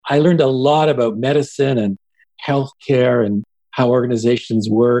I learned a lot about medicine and healthcare and how organizations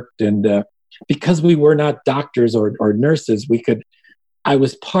worked. And because we were not doctors or nurses, I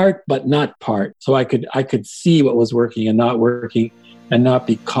was part, but not part. So I could see what was working and not working and not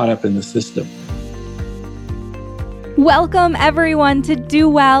be caught up in the system. Welcome, everyone, to Do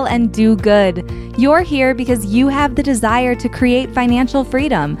Well and Do Good. You're here because you have the desire to create financial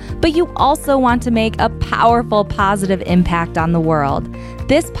freedom, but you also want to make a powerful, positive impact on the world.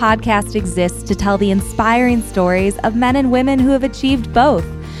 This podcast exists to tell the inspiring stories of men and women who have achieved both,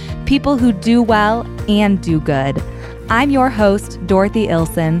 people who do well and do good. I'm your host, Dorothy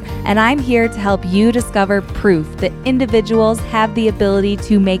Ilson, and I'm here to help you discover proof that individuals have the ability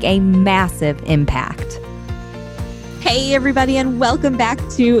to make a massive impact. Hey, everybody, and welcome back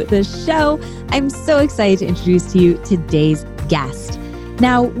to the show. I'm so excited to introduce to you today's guest.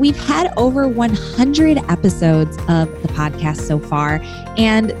 Now, we've had over 100 episodes of the podcast so far,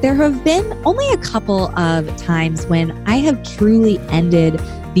 and there have been only a couple of times when I have truly ended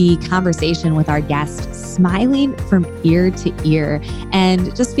the conversation with our guest smiling from ear to ear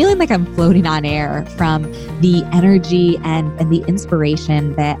and just feeling like I'm floating on air from the energy and the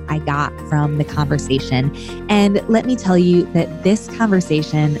inspiration that I got from the conversation. And let me tell you that this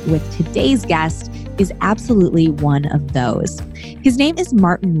conversation with today's guest is absolutely one of those. His name is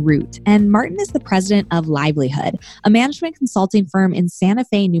Martin Root, and Martin is the president of Livelihood, a management consulting firm in Santa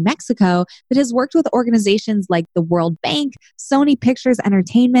Fe, New Mexico that has worked with organizations like the World Bank, Sony Pictures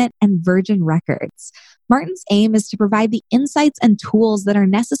Entertainment, and Virgin Records. Martin's aim is to provide the insights and tools that are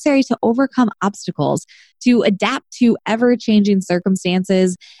necessary to overcome obstacles, to adapt to ever-changing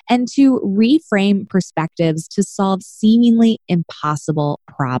circumstances, and to reframe perspectives to solve seemingly impossible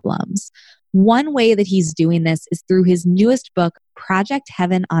problems. One way that he's doing this is through his newest book, Project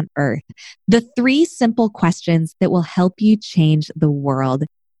Heaven on Earth, the 3 simple questions that will help you change the world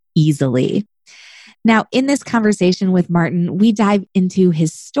easily. Now, in this conversation with Martin, we dive into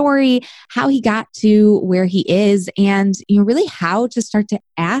his story, how he got to where he is, and really how to start to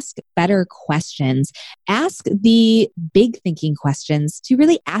ask better questions. Ask the big thinking questions to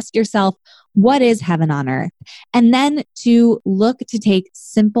really ask yourself, what is heaven on earth? And then to look to take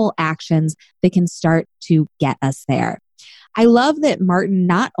simple actions that can start to get us there. I love that Martin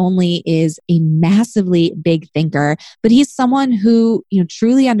not only is a massively big thinker, but he's someone who,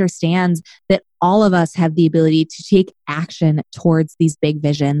 truly understands that all of us have the ability to take action towards these big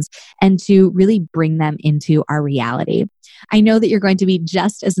visions and to really bring them into our reality. I know that you're going to be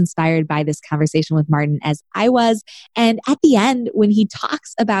just as inspired by this conversation with Martin as I was. And at the end, when he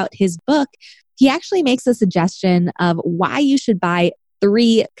talks about his book, he actually makes a suggestion of why you should buy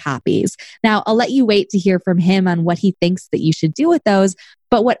 3 copies. Now, I'll let you wait to hear from him on what he thinks that you should do with those.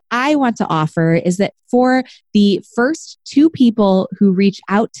 But what I want to offer is that for the first 2 people who reach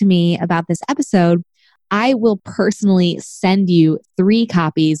out to me about this episode, I will personally send you 3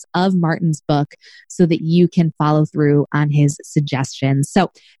 copies of Martin's book so that you can follow through on his suggestions.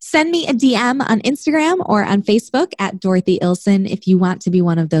 So send me a DM on Instagram or on Facebook at Dorothy Ilson if you want to be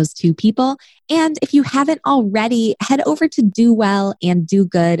one of those 2 people. And if you haven't already, head over to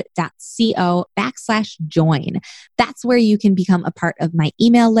dowellanddogood.co/join. That's where you can become a part of my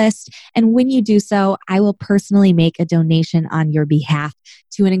email list. And when you do so, I will personally make a donation on your behalf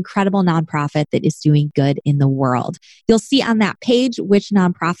to an incredible nonprofit that is doing good in the world. You'll see on that page which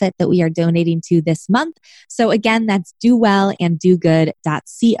nonprofit that we are donating to this month. So again, that's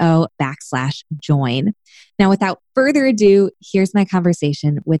dowellanddogood.co/join. Now, without further ado, here's my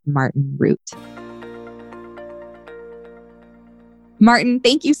conversation with Martin Root. Martin,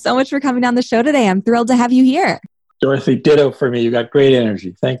 thank you so much for coming on the show today. I'm thrilled to have you here. Dorothy, ditto for me. You got great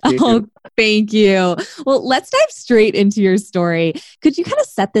energy. Thank you. Oh, thank you. Well, let's dive straight into your story. Could you kind of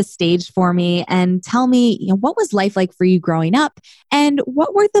set the stage for me and tell me, what was life like for you growing up? And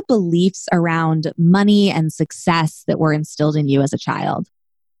what were the beliefs around money and success that were instilled in you as a child?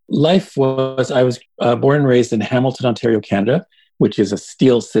 I was born and raised in Hamilton, Ontario, Canada, which is a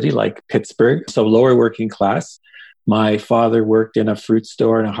steel city like Pittsburgh, so lower working class. My father worked in a fruit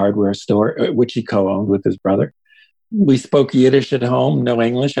store and a hardware store, which he co-owned with his brother. We spoke Yiddish at home, no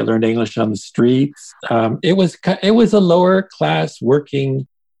English. I learned English on the streets. It was a lower class working,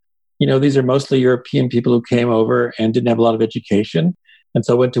 these are mostly European people who came over and didn't have a lot of education. And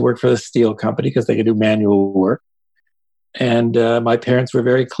so I went to work for the steel company because they could do manual work. And my parents were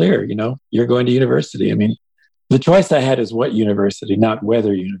very clear, you're going to university. I mean, the choice I had is what university, not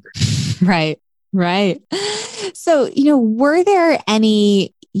whether university. Right. So, were there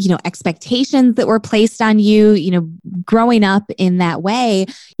any expectations that were placed on you, growing up in that way,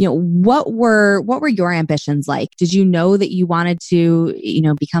 what were your ambitions like? Did you know that you wanted to,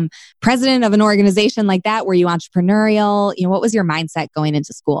 become president of an organization like that? Were you entrepreneurial? What was your mindset going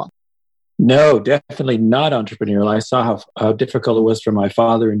into school? No, definitely not entrepreneurial. I saw how difficult it was for my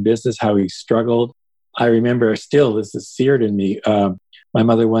father in business, how he struggled. I remember still, this is seared in me. My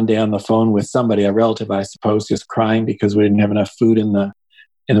mother one day on the phone with somebody, a relative, I suppose, just crying because we didn't have enough food in the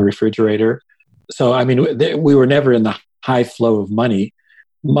refrigerator. So, we were never in the high flow of money.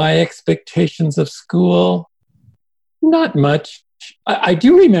 My expectations of school, not much. I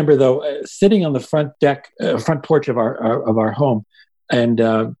do remember, though, sitting on the front porch of our home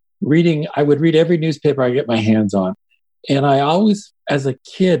and reading. I would read every newspaper I get my hands on. And I always, as a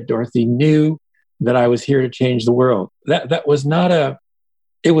kid, Dorothy, knew that I was here to change the world. That was not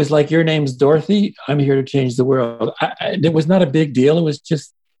it was like, your name's Dorothy, I'm here to change the world. It was not a big deal. It was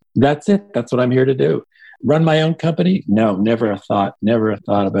just, that's it. That's what I'm here to do. Run my own company? No, never a thought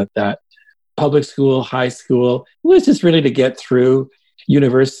about that. Public school, high school, it was just really to get through.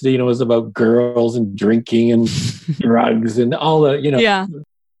 University, it was about girls and drinking and drugs and all the,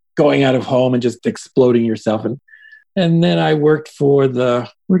 going out of home and just exploding yourself. And then I worked for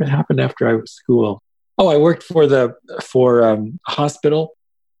where did it happen after I was school? Oh, I worked for a hospital.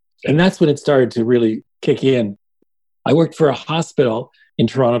 And that's when it started to really kick in. I worked for a hospital in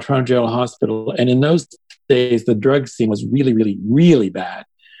Toronto General Hospital. And in those days, the drug scene was really, really, really bad.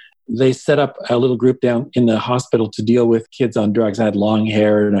 They set up a little group down in the hospital to deal with kids on drugs. I had long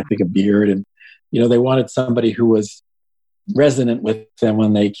hair and I think a beard. And, they wanted somebody who was resonant with them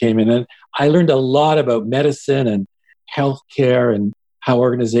when they came in. And I learned a lot about medicine and healthcare and how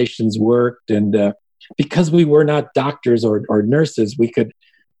organizations worked. And because we were not doctors or nurses,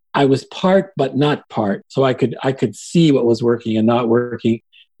 I was part, but not part. So I could see what was working and not working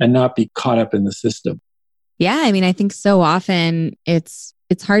and not be caught up in the system. Yeah. I think so often it's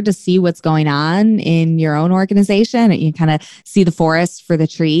hard to see what's going on in your own organization. You kind of see the forest for the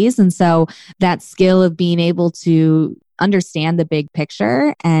trees. And so that skill of being able to understand the big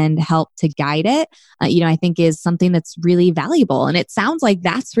picture and help to guide it, I think is something that's really valuable. And it sounds like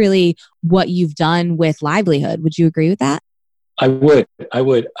that's really what you've done with Livelihood. Would you agree with that? I would.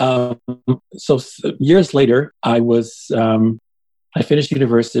 So years later, I finished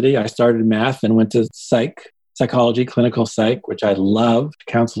university. I started math and went to psychology, clinical psych, which I loved,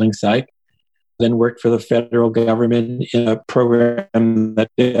 counseling psych. Then worked for the federal government in a program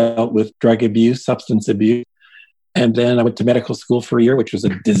that dealt with drug abuse, substance abuse. And then I went to medical school for a year, which was a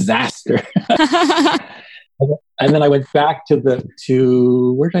disaster. And then I went back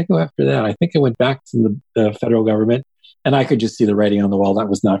to where did I go after that? I think I went back to the federal government. And I could just see the writing on the wall. That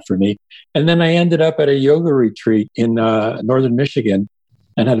was not for me. And then I ended up at a yoga retreat in northern Michigan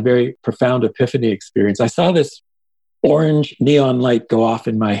and had a very profound epiphany experience. I saw this orange neon light go off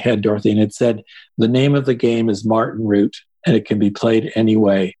in my head, Dorothy, and it said, the name of the game is Martin Root, and it can be played any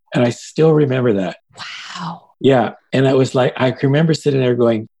way. And I still remember that. Wow. Yeah. And I was like, I remember sitting there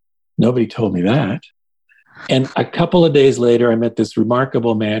going, nobody told me that. And a couple of days later, I met this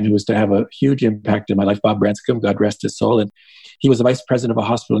remarkable man who was to have a huge impact in my life, Bob Branscombe, God rest his soul. And he was the vice president of a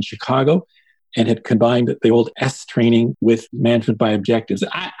hospital in Chicago and had combined the old S training with management by objectives.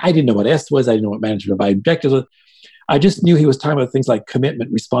 I didn't know what S was. I didn't know what management by objectives was. I just knew he was talking about things like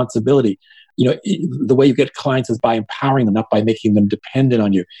commitment, responsibility. The way you get clients is by empowering them, not by making them dependent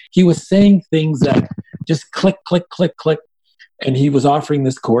on you. He was saying things that just click, click, click, click. And he was offering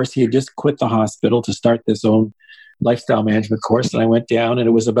this course. He had just quit the hospital to start this own lifestyle management course. And I went down and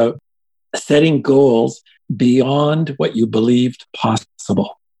it was about setting goals beyond what you believed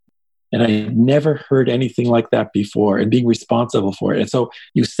possible. And I had never heard anything like that before and being responsible for it. And so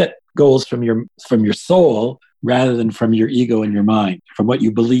you set goals from your soul rather than from your ego and your mind, from what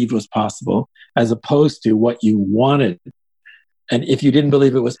you believed was possible, as opposed to what you wanted. And if you didn't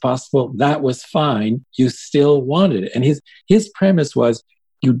believe it was possible, that was fine. You still wanted it. And his premise was,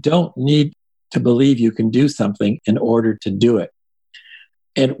 you don't need to believe you can do something in order to do it.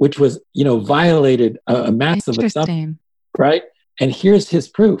 And which was, violated a massive assumption, right? And here's his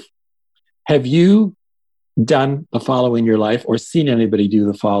proof. Have you done the follow in your life or seen anybody do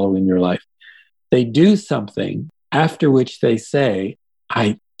the follow in your life? They do something after which they say,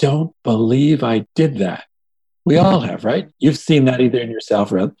 I don't believe I did that. We all have, right? You've seen that either in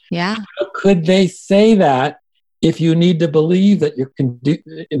yourself or other. Yeah. How could they say that if you need to believe that you can do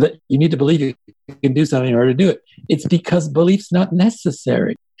something in order to do it? It's because belief's not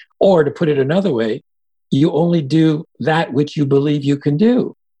necessary. Or to put it another way, you only do that which you believe you can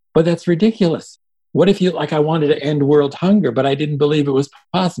do. But that's ridiculous. what if I wanted to end world hunger, but I didn't believe it was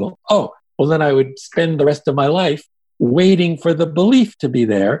possible? Oh, well, then I would spend the rest of my life waiting for the belief to be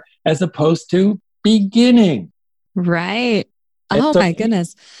there as opposed to beginning. Right. Oh, my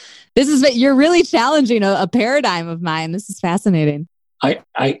goodness. You're really challenging a paradigm of mine. This is fascinating.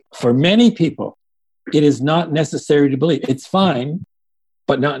 For many people, it is not necessary to believe. It's fine,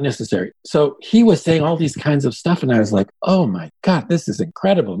 but not necessary. So he was saying all these kinds of stuff, and I was like, oh my God, this is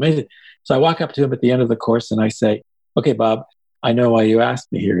incredible, amazing. So I walk up to him at the end of the course and I say, okay, Bob, I know why you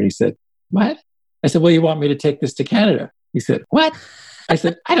asked me here. And he said, what? I said, well, you want me to take this to Canada? He said, what? I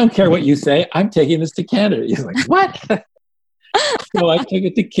said, I don't care what you say. I'm taking this to Canada. He's like, what? So I took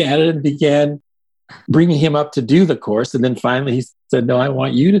it to Canada and began bringing him up to do the course. And then finally he said, no, I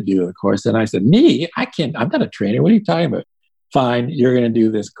want you to do the course. And I said, me? I can't. I'm not a trainer. What are you talking about? Fine, you're going to do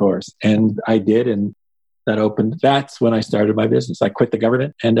this course. And I did. And that's when I started my business. I quit the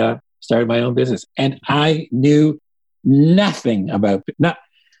government and started my own business. And I knew nothing about,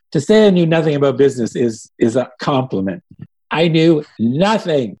 to say I knew nothing about business is a compliment. I knew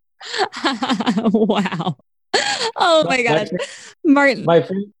nothing. Wow. Oh my gosh. Martin.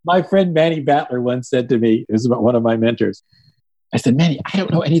 My friend Manny Battler once said to me, it was one of my mentors, I said, Manny, I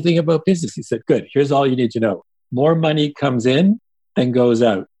don't know anything about business. He said, good, here's all you need to know. More money comes in than goes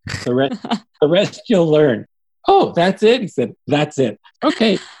out. The rest you'll learn. Oh, that's it? He said, that's it.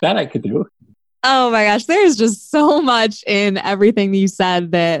 Okay, that I could do. Oh my gosh, there's just so much in everything that you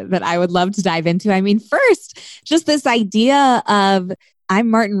said that I would love to dive into. I mean, first, just this idea of I'm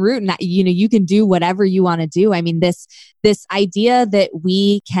Martin Root and you can do whatever you want to do. I mean, this idea that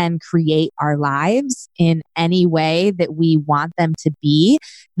we can create our lives in any way that we want them to be,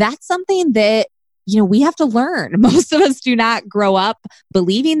 that's something that we have to learn. Most of us do not grow up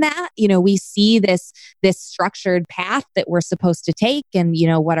believing that. We see this structured path that we're supposed to take and,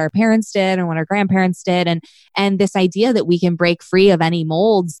 what our parents did and what our grandparents did. And this idea that we can break free of any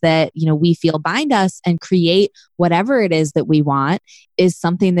molds that, we feel bind us and create whatever it is that we want is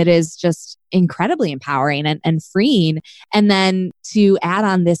something that is just incredibly empowering and freeing. And then to add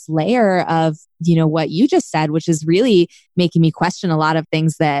on this layer of, what you just said, which is really making me question a lot of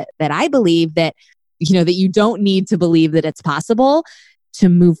things that I believe that, that you don't need to believe that it's possible to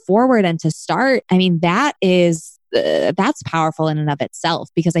move forward and to start. I mean, that's powerful in and of itself,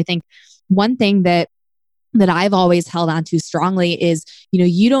 because I think one thing that I've always held on to strongly is,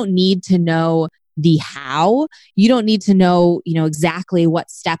 you don't need to know the how. You don't need to know, exactly what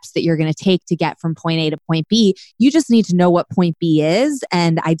steps that you're going to take to get from point A to point B. You just need to know what point B is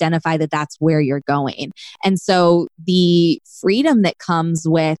and identify that that's where you're going. And so the freedom that comes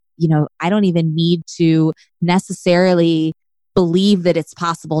with, I don't even need to necessarily believe that it's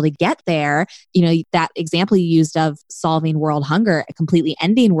possible to get there. That example you used of solving world hunger, completely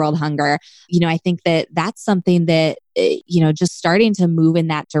ending world hunger, I think that that's something that, just starting to move in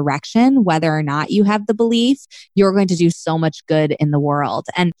that direction, whether or not you have the belief, you're going to do so much good in the world.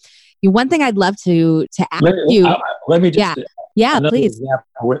 And one thing I'd love to ask you. Let me just. Yeah, please.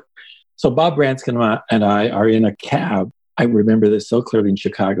 Example. So Bob Branscombe and I are in a cab. I remember this so clearly in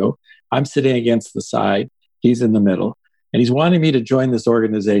Chicago. I'm sitting against the side. He's in the middle. And he's wanting me to join this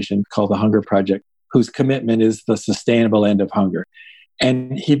organization called the Hunger Project, whose commitment is the sustainable end of hunger.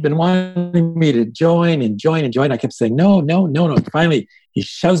 And he'd been wanting me to join. I kept saying, no. Finally, he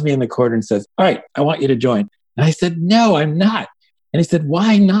shoves me in the corner and says, all right, I want you to join. And I said, no, I'm not. And he said,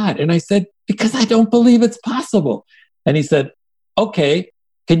 why not? And I said, because I don't believe it's possible. And he said, okay,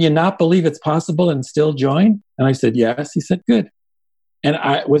 can you not believe it's possible and still join? And I said, yes. He said, good. And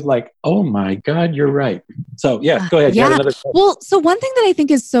I was like, oh my God, you're right. So yeah, go ahead. Yeah. Well, so one thing that I think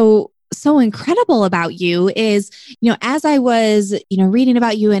is so incredible about you is, as I was, reading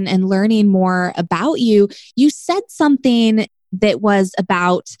about you and learning more about you, you said something that was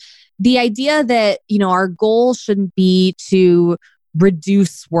about the idea that, our goal shouldn't be to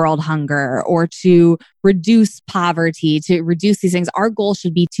reduce world hunger or to reduce poverty, to reduce these things. Our goal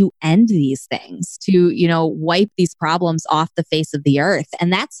should be to end these things, to, wipe these problems off the face of the earth.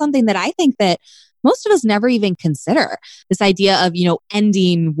 And that's something that I think that most of us never even consider, this idea of,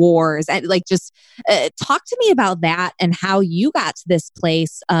 ending wars. And just talk to me about that and how you got to this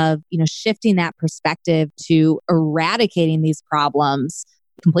place of, shifting that perspective to eradicating these problems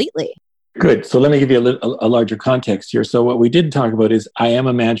completely. Good. So let me give you a larger context here. So what we did talk about is I am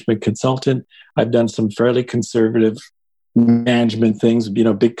a management consultant. I've done some fairly conservative management things,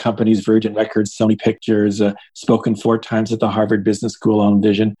 big companies, Virgin Records, Sony Pictures, spoken 4 times at the Harvard Business School on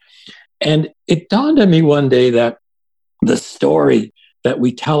vision. And it dawned on me one day that the story that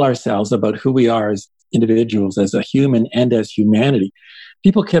we tell ourselves about who we are as individuals, as a human and as humanity,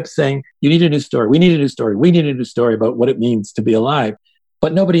 People kept saying, you need a new story. We need a new story. We need a new story about what it means to be alive.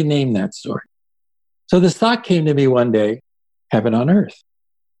 But nobody named that story. So this thought came to me one day, heaven on earth.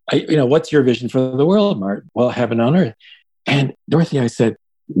 What's your vision for the world, Martin? Well, heaven on earth. And Dorothy, I said,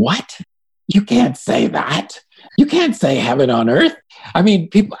 what? You can't say that. You can't say heaven on earth. I mean,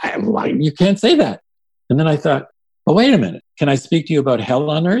 you can't say that. And then I thought, well, wait a minute. Can I speak to you about hell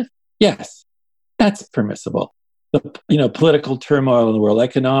on earth? Yes, that's permissible. The political turmoil in the world,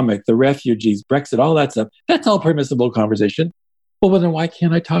 economic, the refugees, Brexit, all that stuff, that's all permissible conversation. Well, then why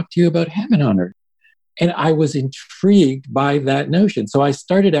can't I talk to you about heaven on earth? And I was intrigued by that notion. So I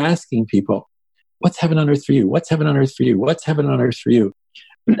started asking people, what's heaven on earth for you? What's heaven on earth for you? What's heaven on earth for you?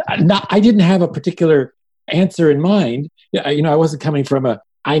 I didn't have a particular answer in mind. I wasn't coming from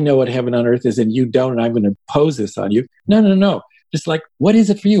I know what heaven on earth is and you don't, and I'm going to pose this on you. No. Just like, what is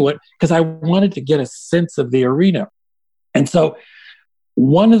it for you? Because I wanted to get a sense of the arena. And so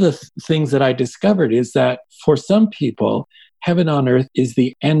one of the things that I discovered is that for some people, heaven on earth is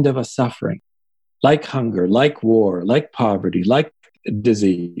the end of a suffering, like hunger, like war, like poverty, like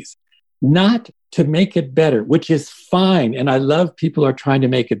disease, not to make it better, which is fine. And I love people are trying to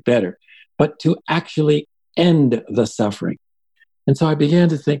make it better, but to actually end the suffering. And so I began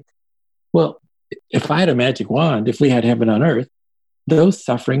to think, well, if I had a magic wand, if we had heaven on earth, those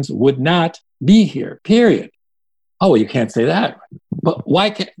sufferings would not be here, period. Oh, well, you can't say that. But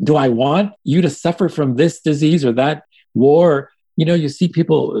do I want you to suffer from this disease or that war? You see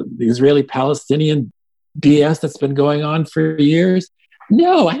people, the Israeli-Palestinian BS that's been going on for years.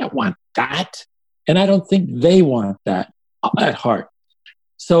 No, I don't want that. And I don't think they want that at heart.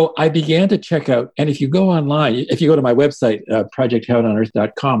 So I began to check out, and if you go online, if you go to my website,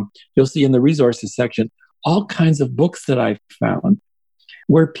 projectheavenonearth.com, you'll see in the resources section all kinds of books that I've found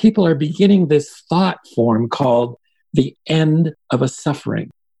where people are beginning this thought form called the end of a suffering,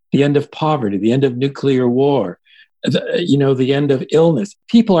 the end of poverty, the end of nuclear war, the end of illness.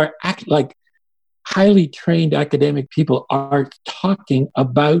 People are like highly trained academic people are talking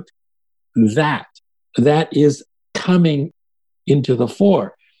about that. That is coming into the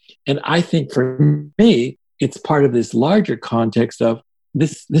fore. And I think for me, it's part of this larger context of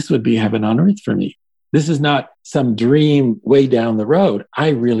this would be heaven on earth for me. This is not some dream way down the road. I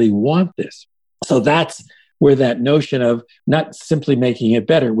really want this. So that's where that notion of not simply making it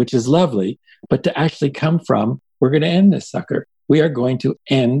better, which is lovely, but to actually come from, we're going to end this sucker. We are going to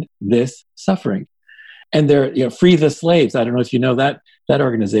end this suffering. And they're, free the slaves. I don't know if you know that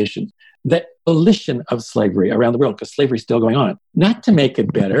organization. The abolition of slavery around the world, because slavery is still going on. Not to make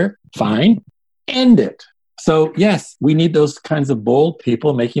it better, fine, end it. So yes, we need those kinds of bold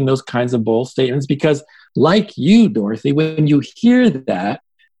people making those kinds of bold statements because like you, Dorothy, when you hear that,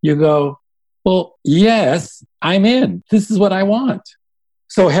 you go, well, yes, I'm in. This is what I want.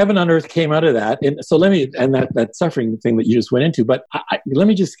 So heaven on earth came out of that. And so that suffering thing that you just went into, but let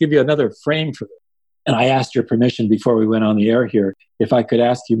me just give you another frame for this. And I asked your permission before we went on the air here, if I could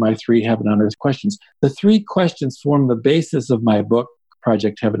ask you my 3 heaven on earth questions. The 3 questions form the basis of my book,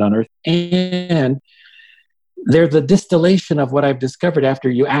 Project Heaven on Earth. And they're the distillation of what I've discovered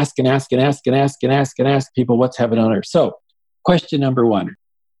after you ask and ask and ask and ask and ask and ask people what's heaven on earth. So question number 1,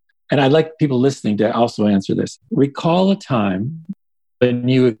 and I'd like people listening to also answer this. Recall a time when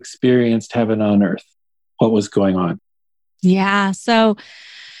you experienced heaven on earth. What was going on? Yeah. So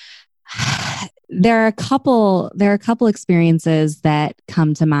there are a couple experiences that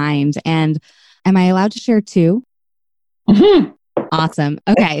come to mind. And am I allowed to share 2? Mm-hmm. Awesome.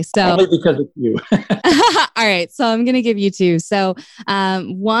 Okay. So only because it's you. All right. So I'm going to give you 2. So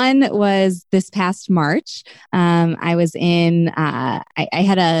one was this past March. I was I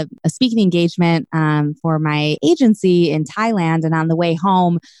had a speaking engagement for my agency in Thailand. And on the way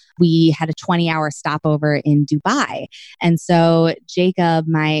home, we had a 20-hour stopover in Dubai. And so Jacob,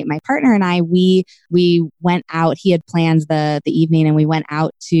 my partner, and I, we went out. He had planned the evening, and we went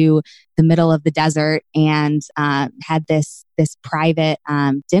out to the middle of the desert and had this private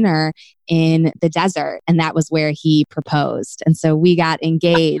dinner in the desert. And that was where he proposed. And so we got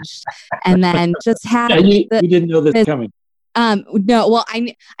engaged and then just had... you didn't know this coming. No, well,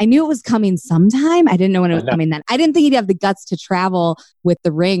 I knew it was coming sometime. I didn't know when it was coming then. I didn't think he'd have the guts to travel with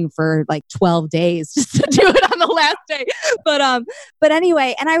the ring for like 12 days just to do it on the last day. But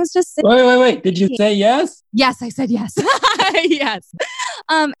anyway, and I was just sitting... Wait. Did you say yes? Yes, I said yes. Yes.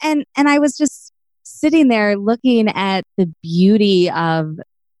 And I was just sitting there looking at the beauty of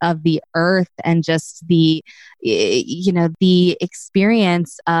the earth and just the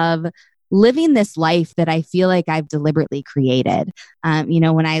experience of living this life that I feel like I've deliberately created.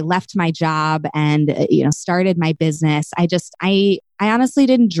 When I left my job and, started my business, I honestly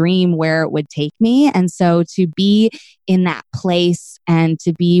didn't dream where it would take me. And so to be in that place and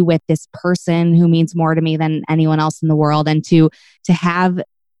to be with this person who means more to me than anyone else in the world, and to have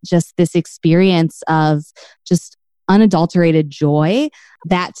just this experience of just unadulterated joy,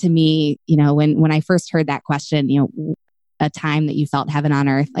 that to me, when I first heard that question, a time that you felt heaven on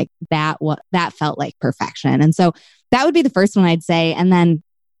earth, like that felt like perfection. And so that would be the first one I'd say. And then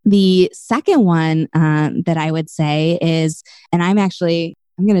the second one that I would say is, and I'm going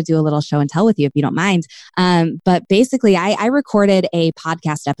to do a little show and tell with you if you don't mind. But basically, I recorded a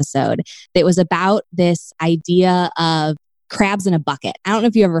podcast episode that was about this idea of crabs in a bucket. I don't know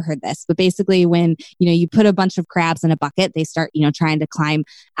if you ever heard this, but basically when, you put a bunch of crabs in a bucket, they start, trying to climb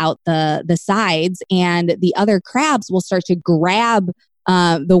out the sides, and the other crabs will start to grab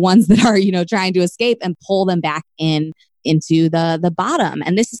the ones that are, trying to escape and pull them back into the bottom.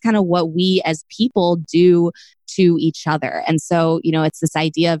 And this is kind of what we as people do to each other. And so, it's this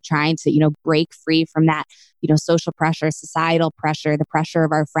idea of trying to, break free from that, social pressure, societal pressure, the pressure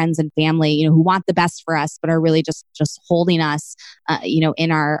of our friends and family, who want the best for us, but are really just holding us,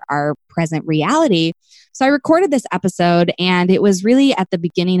 in our present reality. So I recorded this episode, and it was really at the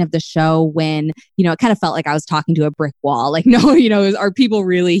beginning of the show when, it kind of felt like I was talking to a brick wall. Like, no, are people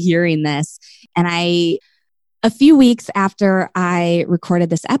really hearing this? And a few weeks after I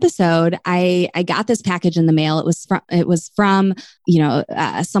recorded this episode, I got this package in the mail. It was from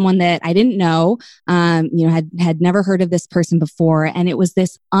someone that I didn't know, had never heard of this person before, and it was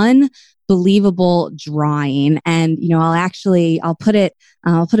this unbelievable drawing. And I'll put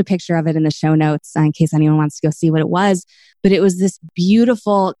a picture of it in the show notes in case anyone wants to go see what it was. But it was this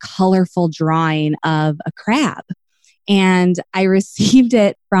beautiful, colorful drawing of a crab, and I received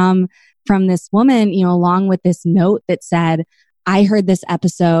it from this woman, along with this note that said, I heard this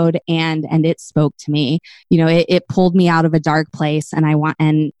episode and it spoke to me. It pulled me out of a dark place, and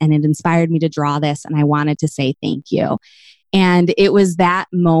and it inspired me to draw this, and I wanted to say thank you. And it was that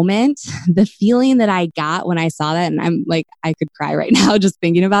moment, the feeling that I got when I saw that, and I'm like, I could cry right now just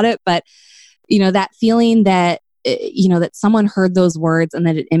thinking about it. But, that feeling that, that someone heard those words and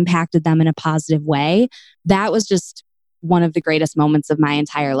that it impacted them in a positive way, that was just one of the greatest moments of my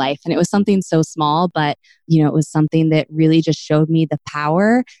entire life. And it was something so small, but, it was something that really just showed me the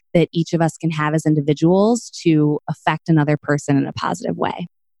power that each of us can have as individuals to affect another person in a positive way.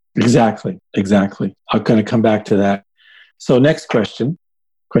 Exactly. I'm going to come back to that. So next question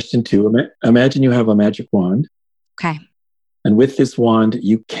 2. Imagine you have a magic wand. Okay. And with this wand,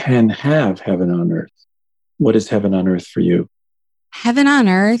 you can have heaven on earth. What is heaven on earth for you? Heaven on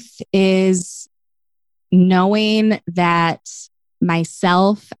earth is knowing that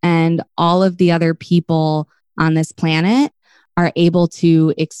myself and all of the other people on this planet are able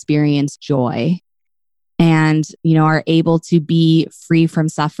to experience joy and, are able to be free from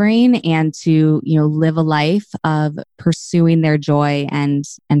suffering and to, live a life of pursuing their joy and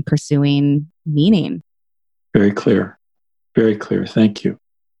pursuing meaning. Very clear. Thank you.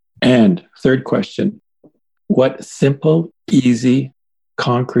 And third question, what simple, easy,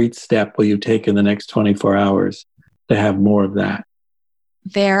 concrete step will you take in the next 24 hours to have more of that?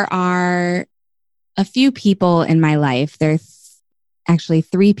 There are a few people in my life. There's actually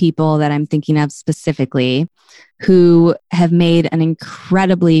 3 people that I'm thinking of specifically who have made an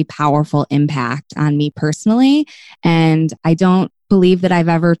incredibly powerful impact on me personally. And I don't believe that I've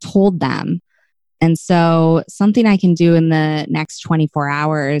ever told them. And so something I can do in the next 24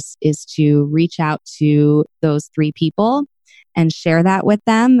 hours is to reach out to those 3 people and share that with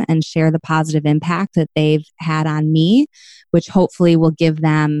them and share the positive impact that they've had on me, which hopefully will give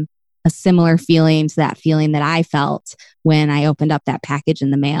them a similar feeling to that feeling that I felt when I opened up that package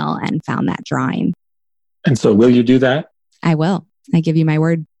in the mail and found that drawing. And so will you do that? I will. I give you my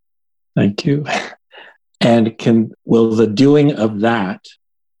word. Thank you. And will the doing of that,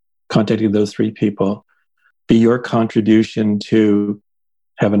 contacting those 3 people, be your contribution to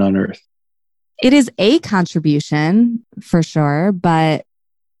heaven on earth? It is a contribution for sure, but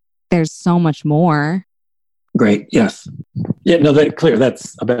there's so much more. Great. Yes. Yeah, no, that's clear.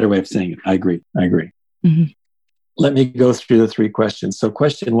 That's a better way of saying it. I agree. Mm-hmm. Let me go through the 3 questions. So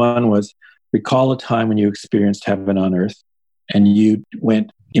question 1 was, recall a time when you experienced heaven on earth, and you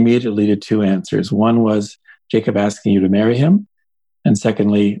went immediately to 2 answers. One was Jacob asking you to marry him. And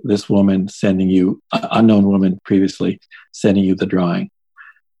secondly, this woman sending you, unknown woman previously, sending you the drawing.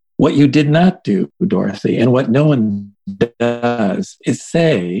 What you did not do, Dorothy, and what no one does, is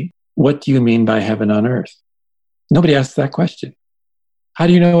say, what do you mean by heaven on earth? Nobody asks that question. How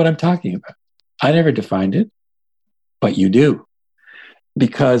do you know what I'm talking about? I never defined it, but you do.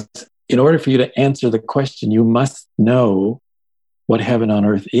 Because in order for you to answer the question, you must know what heaven on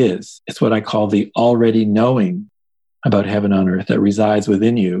earth is. It's what I call the already knowing about heaven on earth that resides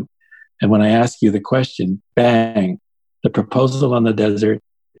within you. And when I ask you the question, bang, the proposal on the desert,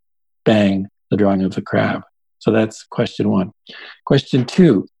 bang, the drawing of the crab. So that's question one. Question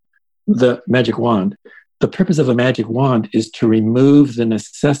two, the magic wand. The purpose of a magic wand is to remove the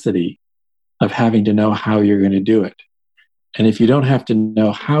necessity of having to know how you're going to do it. And if you don't have to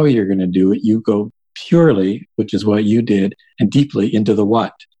know how you're going to do it, you go purely, which is what you did, and deeply into the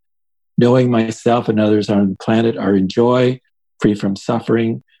what. Knowing myself and others on the planet are in joy, free from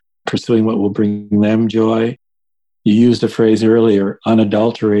suffering, pursuing what will bring them joy. You used a phrase earlier,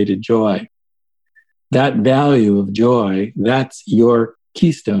 unadulterated joy. That value of joy, that's your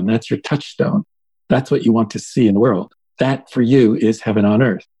keystone, that's your touchstone. That's what you want to see in the world. That for you is heaven on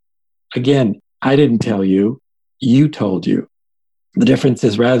earth. Again, I didn't tell you, you told you. The difference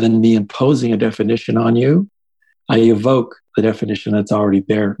is rather than me imposing a definition on you, I evoke the definition that's already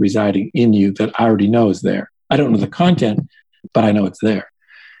there, residing in you, that I already know is there. I don't know the content, but I know it's there.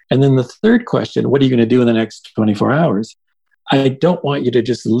 And then the third question, what are you going to do in the next 24 hours? I don't want you to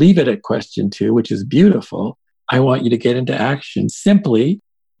just leave it at question two, which is beautiful. I want you to get into action simply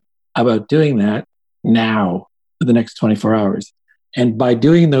about doing that now, for the next 24 hours. And by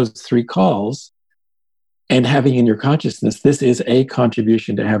doing those three calls and having in your consciousness, this is a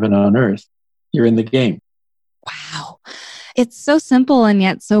contribution to heaven on earth, you're in the game. Wow. It's so simple and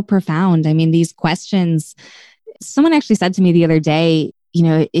yet so profound. I mean, these questions, someone actually said to me the other day, you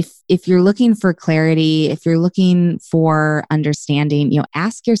know, if you're looking for clarity, if you're looking for understanding, you know,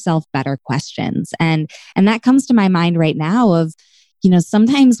 ask yourself better questions. And that comes to my mind right now of, you know,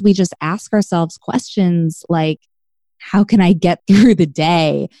 sometimes we just ask ourselves questions like, how can I get through the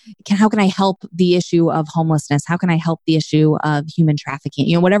day? How can I help the issue of homelessness? How can I help the issue of human trafficking?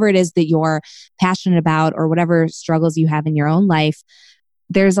 You know, whatever it is that you're passionate about or whatever struggles you have in your own life,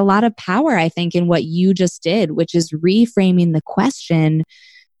 there's a lot of power, I think, in what you just did, which is reframing the question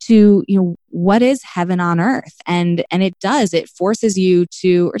to, you know, what is heaven on earth? And it forces you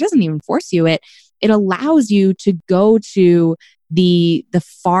to, or it doesn't even force you, it allows you to go to the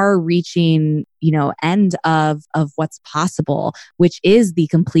far-reaching, you know, end of what's possible, which is the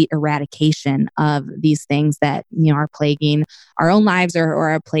complete eradication of these things that, you know, are plaguing our own lives or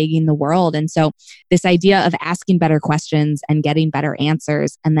are plaguing the world. And so this idea of asking better questions and getting better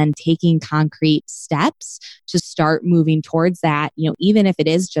answers and then taking concrete steps to start moving towards that, you know, even if it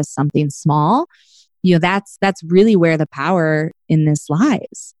is just something small, you know, that's really where the power in this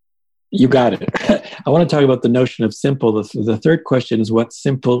lies. You got it. I want to talk about the notion of simple. The third question is, what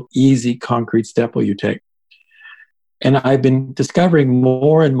simple, easy, concrete step will you take? And I've been discovering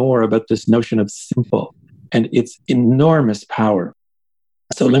more and more about this notion of simple and its enormous power.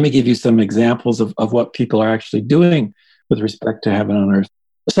 So let me give you some examples of what people are actually doing with respect to heaven on earth.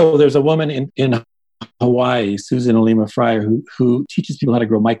 So there's a woman in Hawaii, Susan Olima Fryer, who teaches people how to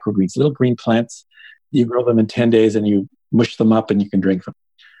grow microgreens, little green plants. You grow them in 10 days and you mush them up and you can drink them.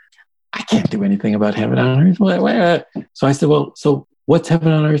 I can't do anything about heaven on earth. So I said, well, so what's heaven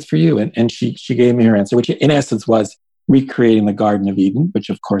on earth for you? And she gave me her answer, which in essence was recreating the Garden of Eden, which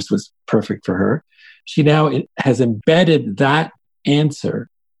of course was perfect for her. She now has embedded that answer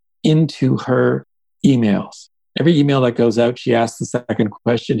into her emails. Every email that goes out, she asks the second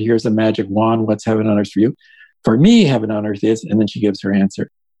question, here's a magic wand, what's heaven on earth for you? For me, heaven on earth is, and then she gives her answer.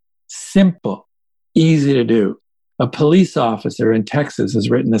 Simple, easy to do. A police officer in Texas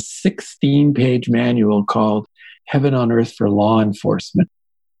has written a 16-page manual called Heaven on Earth for Law Enforcement.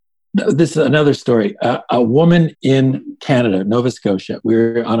 This is another story. A woman in Canada, Nova Scotia, we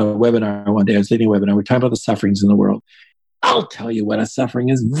were on a webinar one day. I was leading a webinar. We were talking about the sufferings in the world. I'll tell you what a suffering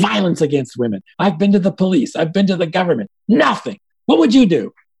is. Violence against women. I've been to the police. I've been to the government. Nothing. What would you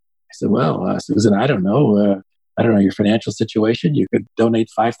do? I said, well, Susan, I don't know. I don't know your financial situation. You could donate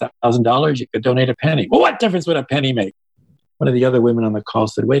 $5,000. You could donate a penny. Well, what difference would a penny make? One of the other women on the call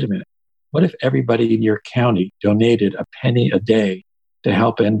said, wait a minute. What if everybody in your county donated a penny a day to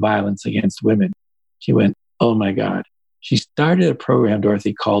help end violence against women? She went, oh my God. She started a program,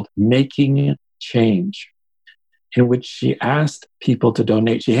 Dorothy, called Making Change, in which she asked people to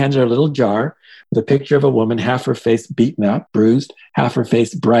donate. She handed her a little jar with a picture of a woman, half her face beaten up, bruised, half her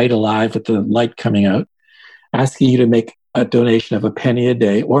face bright, alive with the light coming out, asking you to make a donation of a penny a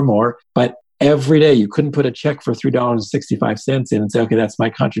day or more, but every day. You couldn't put a check for $3.65 in and say, okay, that's my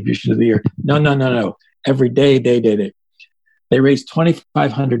contribution to the year. No. Every day. They raised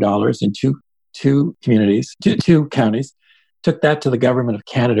 $2,500 in two communities, two counties. took that to the government of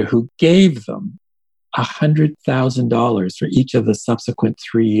Canada, who gave them $100,000 for each of the subsequent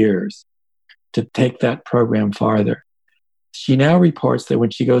 3 years to take that program farther. She now reports that when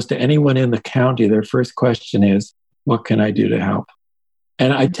she goes to anyone in the county, their first question is, what can I do to help?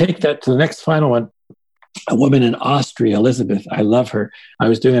 And I take that to the next final one. A woman in Austria, Elizabeth, I love her. I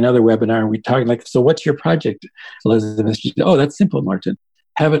was doing another webinar and we talked like, so what's your project, Elizabeth? She said, oh, that's simple, Martin.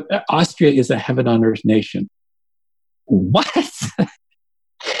 Austria is a heaven on earth nation. What?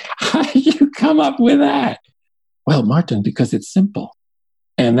 How did you come up with that? Well, Martin, because it's simple.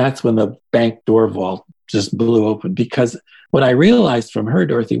 And that's when the bank door vault just blew open. Because what I realized from her,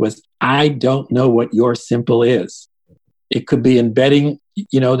 Dorothy, was I don't know what your simple is. It could be embedding,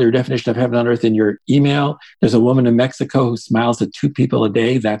 their definition of heaven on earth in your email. There's a woman in Mexico who smiles at 2 people a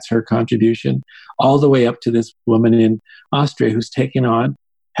day. That's her contribution. All the way up to this woman in Austria who's taken on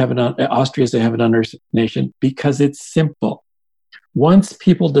Austria is a heaven on earth nation because it's simple. Once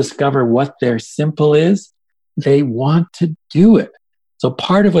people discover what their simple is, they want to do it. So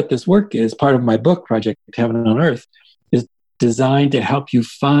part of what this work is, part of my book, Project Heaven on Earth, is designed to help you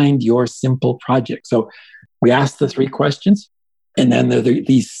find your simple project. So we ask the 3 questions, and then there are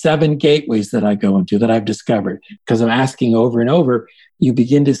these 7 gateways that I go into that I've discovered. Because I'm asking over and over, you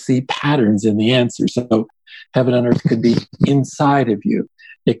begin to see patterns in the answer. So heaven on earth could be inside of you.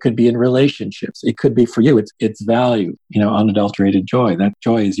 It could be in relationships. It could be for you. It's value, unadulterated joy. That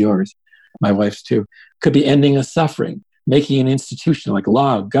joy is yours. My wife's too. Could be ending a suffering, making an institution like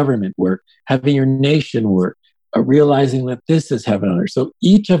law, government work, having your nation work, realizing that this is heaven on earth. So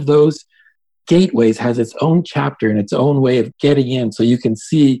each of those gateways has its own chapter and its own way of getting in, so you can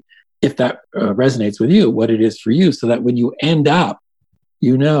see if that resonates with you, what it is for you, so that when you end up,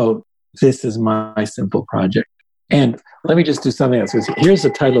 this is my simple project. And let me just do something else. Here's the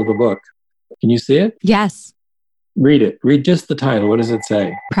title of the book. Can you see it? Yes. Read it. Read just the title. What does it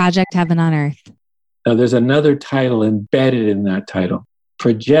say? Project Heaven on Earth. Now, there's another title embedded in that title.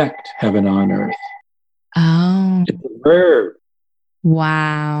 Project Heaven on Earth. Oh. It's a verb.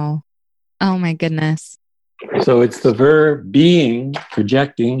 Wow. Oh, my goodness. So it's the verb being,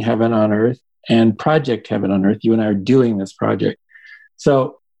 projecting heaven on earth, and project heaven on earth. You and I are doing this project.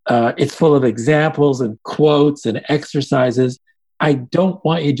 So it's full of examples and quotes and exercises. I don't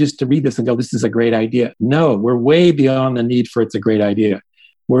want you just to read this and go, this is a great idea. No, we're way beyond the need for it's a great idea.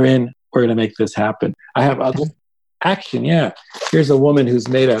 We're going to make this happen. I have other action. Yeah. Here's a woman who's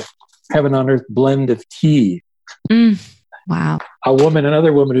made a heaven on earth blend of tea. Wow.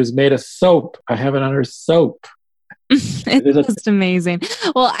 Another woman who's made a soap, a heaven on earth soap. It's just amazing.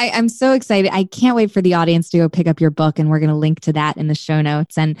 Well, I'm so excited. I can't wait for the audience to go pick up your book, and we're going to link to that in the show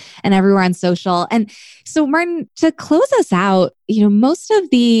notes and everywhere on social. And so, Martin, to close us out, most of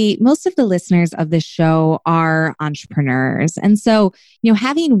the listeners of this show are entrepreneurs, and so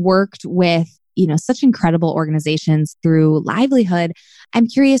having worked with such incredible organizations through Livelihood, I'm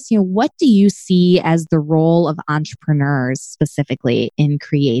curious, what do you see as the role of entrepreneurs specifically in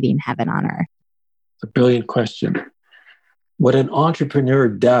creating heaven on earth? It's a brilliant question. What an entrepreneur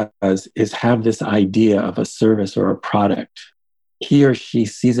does is have this idea of a service or a product. He or she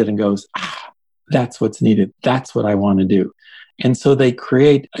sees it and goes, that's what's needed. That's what I want to do. And so they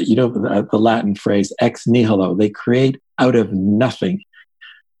create, the Latin phrase, ex nihilo. They create out of nothing.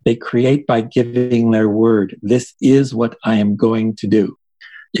 They create by giving their word. This is what I am going to do.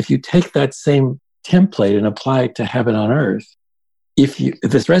 If you take that same template and apply it to heaven on earth, if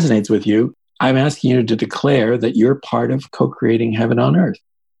this resonates with you, I'm asking you to declare that you're part of co-creating heaven on earth.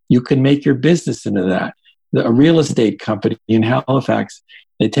 You can make your business into that. A real estate company in Halifax,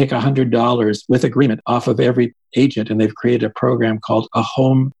 they take $100 with agreement off of every agent, and they've created a program called A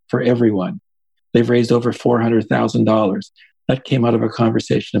Home for Everyone. They've raised over $400,000. That came out of a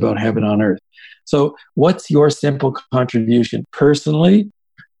conversation about heaven on earth. So what's your simple contribution personally,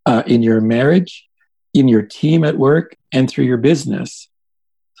 in your marriage, in your team at work, and through your business,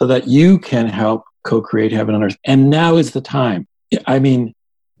 so that you can help co-create heaven on earth? And now is the time. I mean,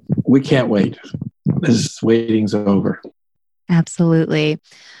 we can't wait. This waiting's over. Absolutely.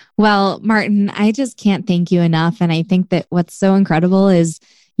 Well, Martin, I just can't thank you enough. And I think that what's so incredible is,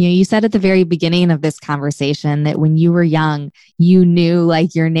 you said at the very beginning of this conversation that when you were young, you knew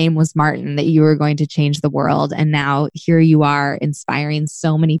like your name was Martin, that you were going to change the world. And now here you are inspiring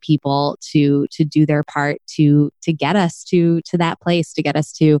so many people to do their part to get us to that place, to get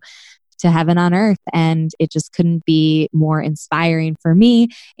us to heaven on earth. And it just couldn't be more inspiring for me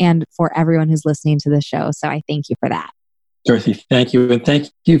and for everyone who's listening to the show. So I thank you for that. Dorothy, thank you. And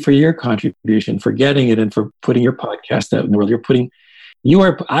thank you for your contribution, for getting it and for putting your podcast out in the world.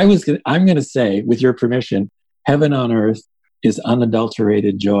 I'm going to say, with your permission, heaven on earth is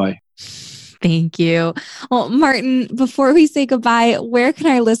unadulterated joy. Thank you. Well, Martin, before we say goodbye, where can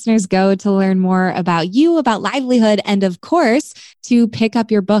our listeners go to learn more about you, about livelihood, and of course, to pick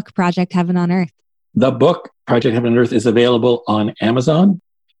up your book, Project Heaven on Earth? The book, Project Heaven on Earth, is available on Amazon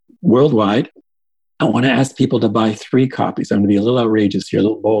worldwide. I want to ask people to buy 3 copies. I'm going to be a little outrageous here, a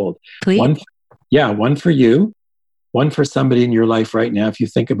little bold. Please. One for you, one for somebody in your life right now. If you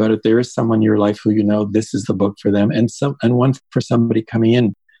think about it, there is someone in your life who you know this is the book for them, and one for somebody coming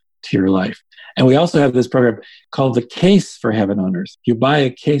in to your life. And we also have this program called The Case for Heaven on Earth. You buy a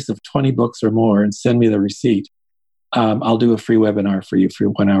case of 20 books or more and send me the receipt. I'll do a free webinar for you, for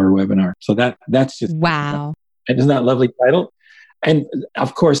a 1-hour webinar. So that's just wow. And isn't that a lovely title? And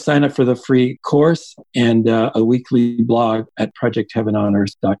of course, sign up for the free course and a weekly blog at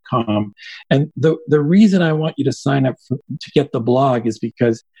projectheavenonearth.com. And the reason I want you to sign up to get the blog is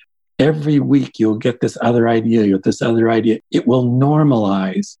because every week you'll get this other idea, It will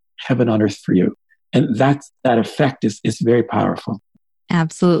normalize heaven on earth for you. And that effect is very powerful.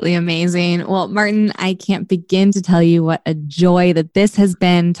 Absolutely amazing. Well, Martin, I can't begin to tell you what a joy that this has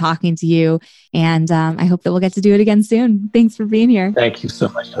been talking to you. And I hope that we'll get to do it again soon. Thanks for being here. Thank you so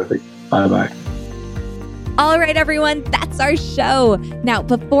much, Dorothy. Bye-bye. All right, everyone, that's our show. Now,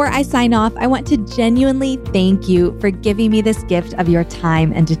 before I sign off, I want to genuinely thank you for giving me this gift of your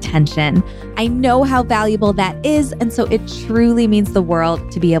time and attention. I know how valuable that is, and so it truly means the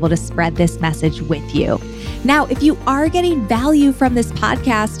world to be able to spread this message with you. Now, if you are getting value from this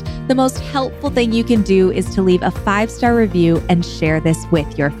podcast, the most helpful thing you can do is to leave a 5-star review and share this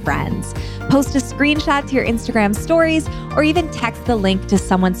with your friends. Post a screenshot to your Instagram stories, or even text the link to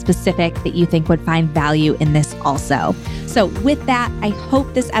someone specific that you think would find value in this also. So with that, I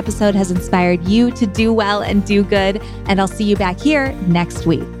hope this episode has inspired you to do well and do good, and I'll see you back here next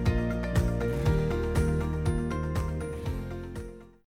week.